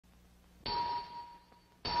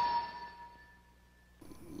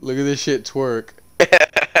Look at this shit twerk.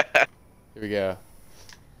 Here we go.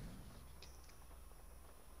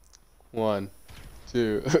 1,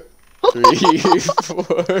 2, 3,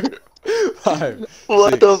 4, 5. What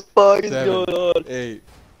 6, the fuck is 7, going on? 8,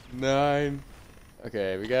 9.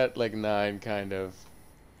 Okay, we got like 9 kind of.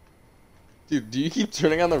 Dude, do you keep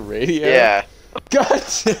turning on the radio? Yeah. God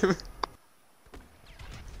damn it.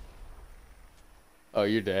 Oh,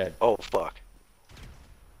 you're dead. Oh fuck.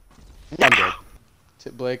 I'm dead.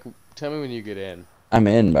 Blake, tell me when you get in. I'm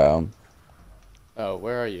in, bro. Oh,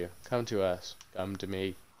 where are you? Come to us. Come to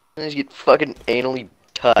me. I just get fucking anally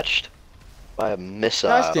touched by a missile.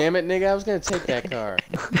 Gosh damn it, nigga! I was gonna take that car.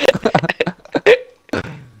 What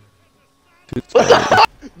the fuck?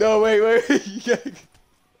 No, wait. You gotta...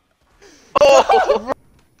 Oh!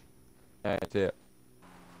 That's it.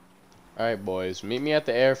 Alright, boys. Meet me at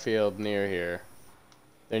the airfield near here.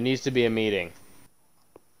 There needs to be a meeting.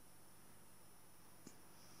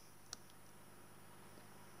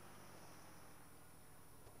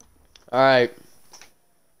 Alright.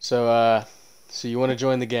 So you want to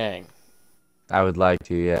join the gang? I would like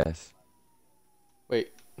to, yes.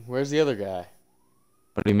 Wait, where's the other guy?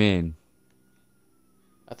 What do you mean?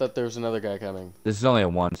 I thought there was another guy coming. This is only a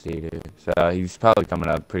one-seater, so he's probably coming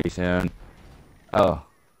up pretty soon. Oh.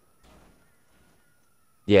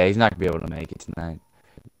 Yeah, he's not gonna be able to make it tonight.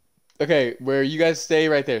 Okay, where you guys stay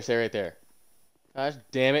right there. Stay right there. Gosh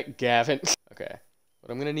damn it, Gavin. Okay.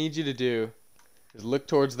 What I'm gonna need you to do is look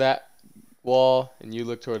towards that wall, and you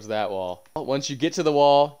look towards that wall. Once you get to the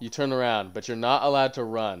wall, you turn around, but you're not allowed to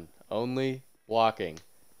run. Only walking.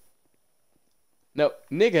 No,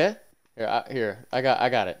 nigga. Here, I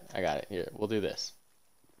got it. Here, we'll do this.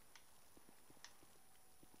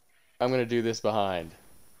 I'm gonna do this behind,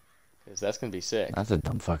 cause that's gonna be sick. That's a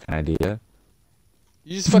dumb fucking idea.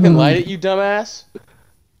 You just fucking light it, you dumbass. You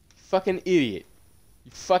fucking idiot.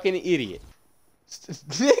 You fucking idiot.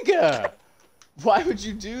 Nigga! Why would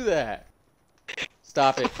you do that?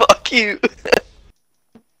 Stop it. Fuck you!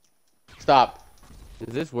 Stop.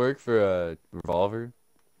 Does this work for a revolver?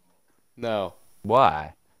 No.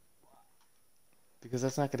 Why? Because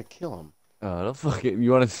that's not gonna kill him. Oh, don't fucking.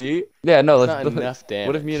 You want to see? Yeah, no. It's Let's. not enough damage.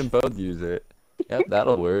 What if me and him both use it? Yep,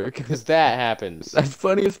 that'll work. Because that happens. That's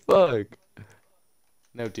funny as fuck.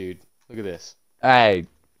 No, dude. Look at this. Hey,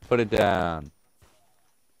 put it down.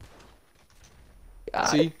 God.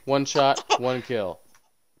 See? 1 shot, 1 kill.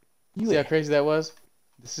 See how crazy that was?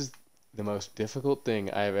 This is the most difficult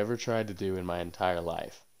thing I have ever tried to do in my entire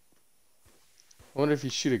life. I wonder if you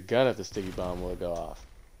shoot a gun at the sticky bomb, will it go off?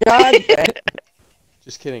 God.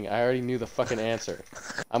 Just kidding. I already knew the fucking answer.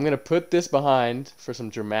 I'm gonna put this behind for some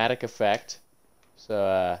dramatic effect.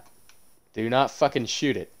 So, do not fucking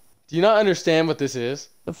shoot it. Do you not understand what this is?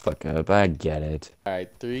 The fuck up. I get it. Alright,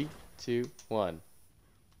 3, 2, 1.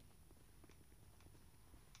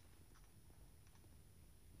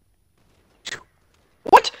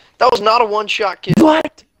 What? That was not a one-shot kill.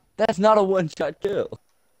 What? That's not a one-shot kill.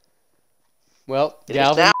 Well, It is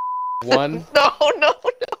Galvin now. won. No.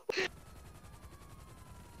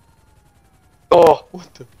 Oh.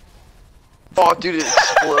 What the? Oh, dude, it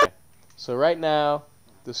exploded. So right now,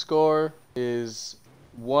 the score is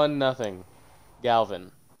 1-0.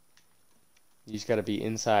 Galvin. You just gotta be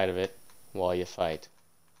inside of it while you fight.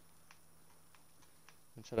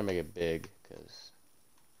 I'm trying to make it big, cause.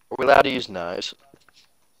 Are we allowed to use knives?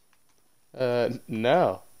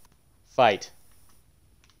 No. Fight.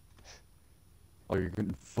 Oh, you're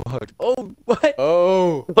getting fucked. Oh, what?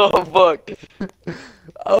 Oh! Oh, fuck.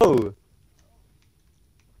 Oh.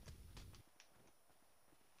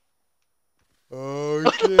 Oh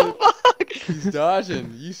What shit! the fuck? He's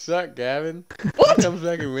dodging. You suck, Gavin. What? He comes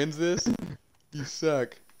back and wins this. You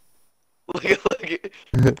suck. Look at.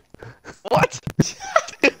 What?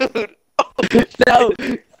 Dude. No.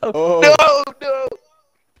 Oh! No.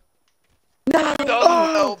 No.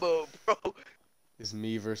 No elbow, bro. It's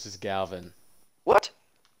me versus Galvin. What?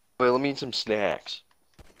 Wait, let me eat some snacks.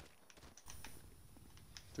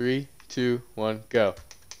 3, 2, 1, go.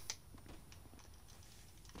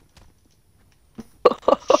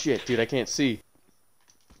 Shit, dude, I can't see.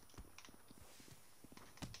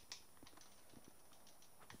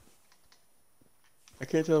 I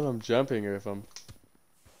can't tell if I'm jumping or if I'm...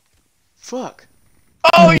 Fuck!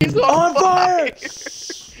 Oh, he's On fire! fire!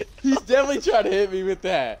 He's definitely trying to hit me with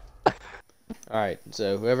that. Alright,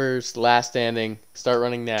 so whoever's last standing, start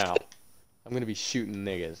running now. I'm gonna be shooting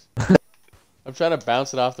niggas. I'm trying to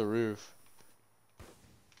bounce it off the roof.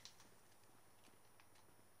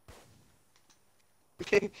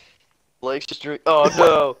 Blake's just drink.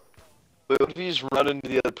 Oh no! What if you just run into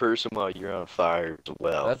the other person while you're on fire as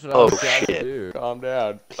well? That's what I Oh was trying to shit. do. Calm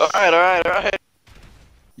down. Alright.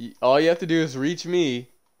 All you have to do is reach me,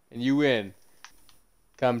 and you win.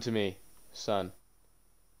 Come to me, son.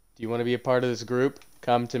 Do you want to be a part of this group?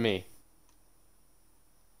 Come to me.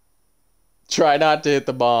 Try not to hit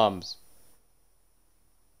the bombs.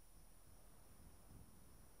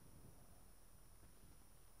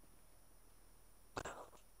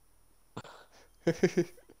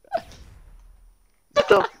 What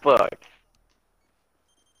the fuck?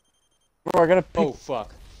 Bro, I gotta pick. Oh,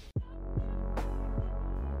 fuck.